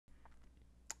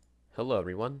Hello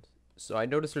everyone. So I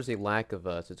noticed there's a lack of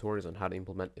tutorials on how to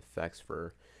implement effects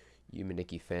for Yume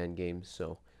Nikki fan games,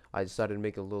 so I decided to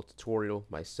make a little tutorial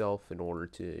myself in order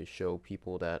to show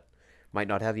people that might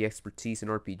not have the expertise in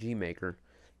RPG Maker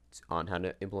on how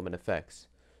to implement effects.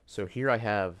 So here I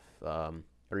have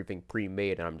everything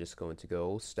pre-made, and I'm just going to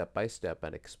go step by step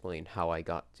and explain how I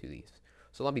got to these.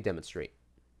 So let me demonstrate.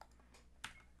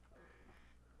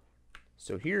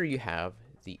 So here you have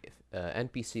the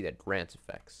NPC that grants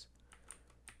effects.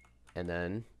 And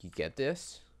then you get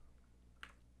this.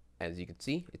 As you can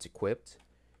see, it's equipped.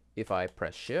 If I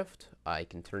press shift, I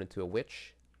can turn into a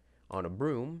witch on a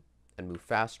broom and move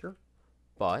faster.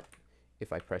 But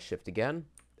if I press shift again,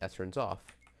 that turns off.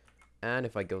 And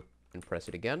if I go and press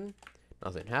it again,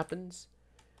 nothing happens.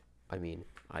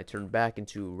 I turn back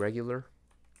into regular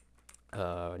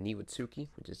Niwatsuki,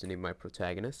 which is the name of my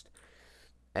protagonist.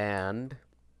 And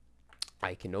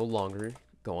I can no longer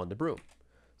go on the broom.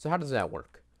 So how does that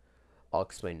work? I'll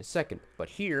explain in a second. But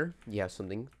here, you have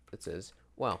something that says,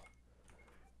 well,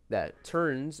 that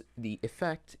turns the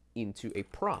effect into a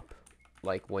prop.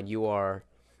 Like when you are,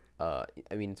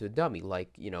 into a dummy. Like,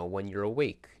 when you're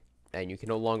awake and you can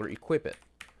no longer equip it.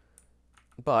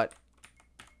 But,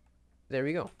 there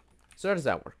we go. So how does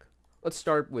that work? Let's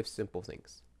start with simple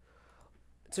things.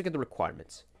 Let's look at the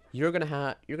requirements. You're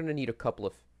gonna need a couple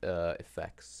of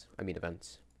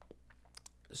events.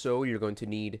 So you're going to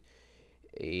need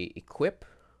a equip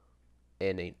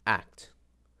and an act.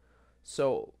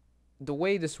 So the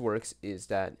way this works is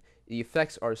that the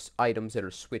effects are items that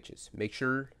are switches. Make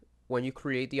sure when you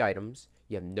create the items,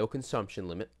 you have no consumption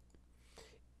limit,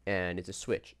 and it's a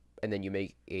switch. And then you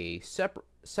make a separate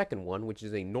second one, which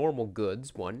is a normal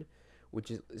goods one,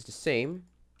 which is the same.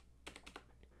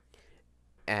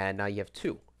 And now you have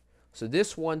two. So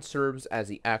this one serves as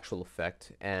the actual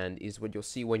effect and is what you'll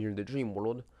see when you're in the dream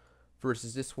world,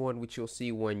 versus this one, which you'll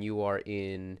see when you are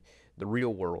in the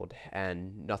real world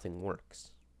and nothing works.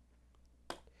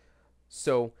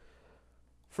 So,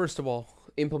 first of all,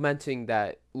 implementing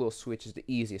that little switch is the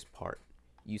easiest part.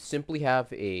 You simply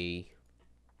have a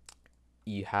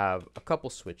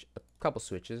couple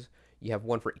switches. You have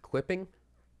one for equipping,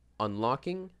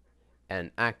 unlocking, and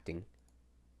acting.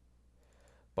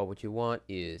 But what you want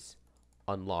is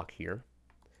unlock here.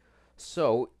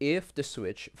 So if the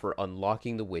switch for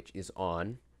unlocking the witch is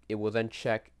on, it will then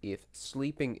check if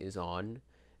sleeping is on,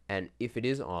 and if it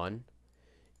is on,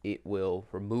 it will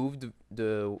remove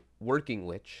the working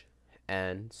witch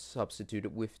and substitute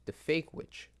it with the fake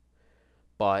witch.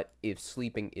 But if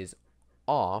sleeping is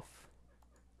off,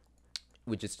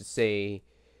 which is to say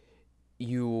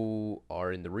you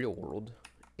are in the real world,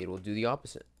 it will do the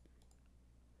opposite.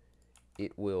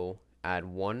 It will add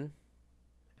 1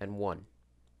 and 1.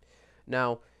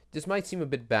 Now, this might seem a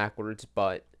bit backwards,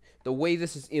 but the way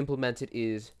this is implemented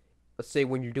is, let's say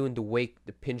when you're doing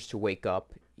the pinch to wake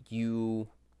up, you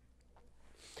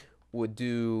would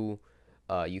do,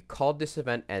 you called this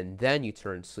event and then you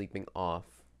turn sleeping off,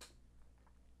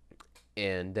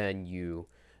 and then you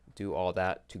do all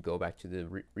that to go back to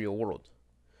the real world.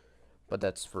 But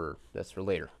that's for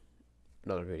later,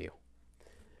 another video.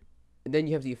 And then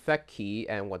you have the effect key,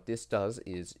 and what this does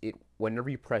is it whenever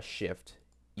you press shift,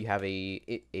 you have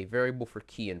a variable for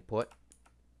key input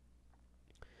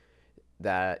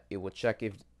that it will check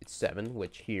if it's 7,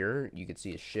 which here you can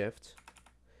see is shift.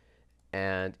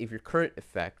 And if your current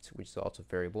effect, which is also a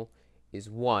variable, is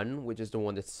 1, which is the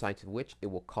one that's assigned to the witch,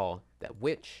 it will call that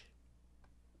witch.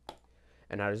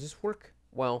 And how does this work?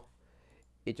 Well,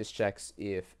 it just checks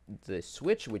if the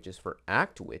switch, which is for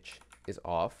act witch, is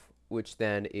off, which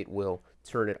then it will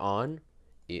turn it on.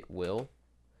 It will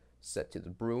set to the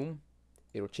broom.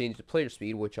 It will change the player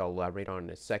speed, which I'll elaborate on in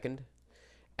a second,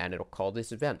 and it'll call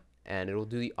this event, and it'll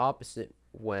do the opposite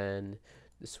when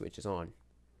the switch is on.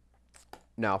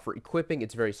 Now, for equipping,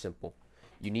 it's very simple.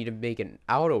 You need to make an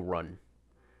auto run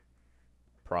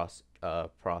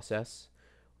process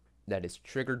that is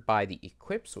triggered by the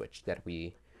equip switch that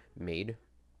we made.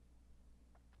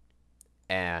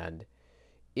 And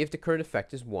if the current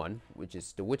effect is 1, which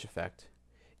is the witch effect,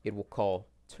 it will call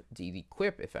the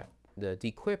equip effect, the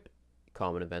dequip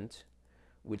common event,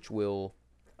 which will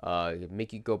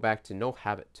make you go back to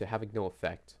having no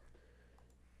effect,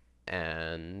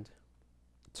 and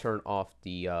turn off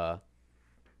the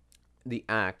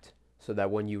act, so that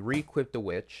when you re-equip the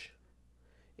witch,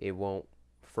 it won't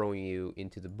throw you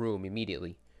into the broom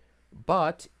immediately.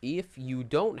 But if you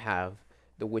don't have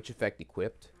the witch effect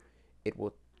equipped, it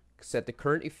will set the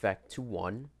current effect to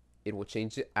 1. It will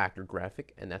change the actor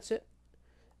graphic, and that's it.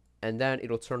 And then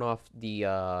it'll turn off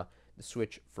the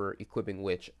switch for equipping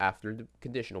witch after the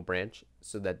conditional branch,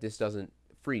 so that this doesn't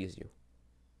freeze you.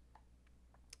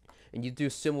 And you do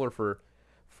similar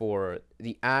for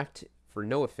the act for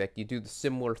no effect. You do the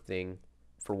similar thing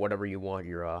for whatever you want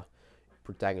your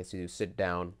protagonist to do, sit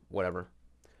down, whatever.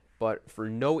 But for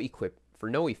no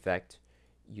effect,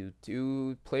 you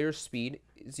do player speed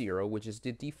 0, which is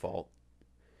the default.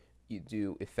 You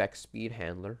do effect speed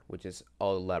handler, which is,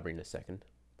 I'll elaborate in a second,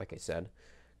 like I said.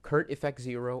 Current effect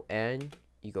 0, and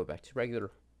you go back to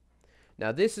regular.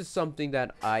 Now this is something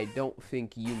that I don't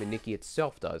think Yume Nikki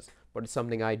itself does, but it's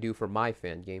something I do for my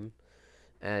fan game,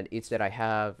 and it's that I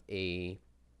have a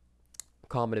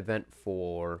common event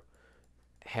for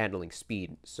handling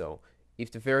speed. So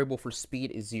if the variable for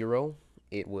speed is 0,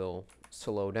 it will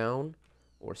slow down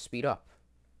or speed up.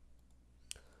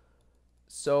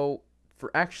 So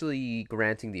for actually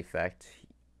granting the effect,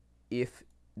 if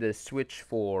the switch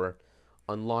for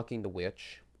unlocking the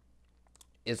witch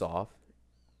is off,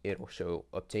 it'll show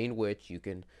obtain witch. You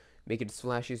can make it as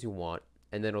flashy as you want,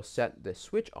 and then it'll set the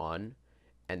switch on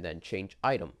and then change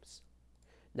items.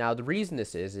 Now the reason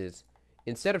this is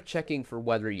instead of checking for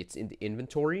whether it's in the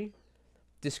inventory,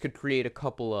 this could create a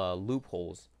couple of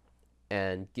loopholes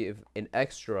and give an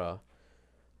extra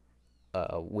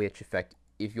witch effect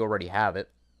if you already have it,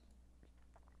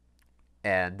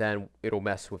 and then it'll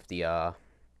mess with the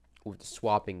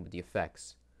swapping with the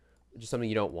effects, which is something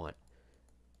you don't want.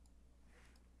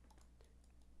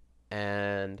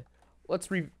 And let's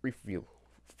review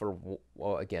for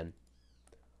again.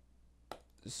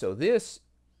 So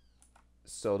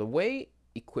the way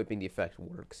equipping the effect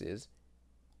works is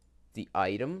the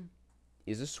item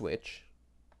is a switch,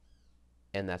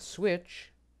 and that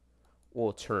switch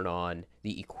will turn on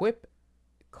the equip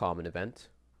common event,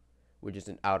 which is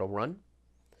an auto run.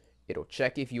 It'll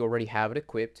check if you already have it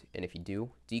equipped, and if you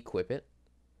do, de-equip it.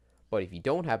 But if you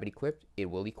don't have it equipped, it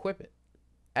will equip it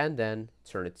and then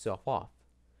turn itself off.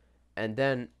 And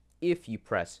then if you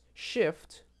press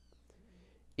shift,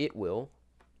 it will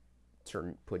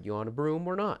put you on a broom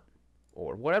or not,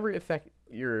 or whatever effect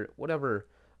your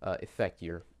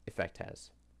effect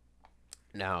has.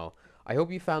 Now, I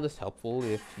hope you found this helpful.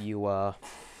 If you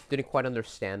didn't quite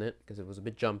understand it because it was a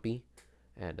bit jumpy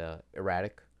and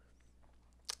erratic,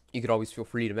 you could always feel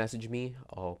free to message me.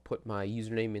 I'll put my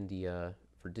username in the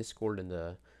for Discord in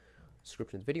the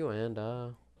description of the video, and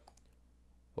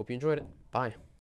hope you enjoyed it. Bye.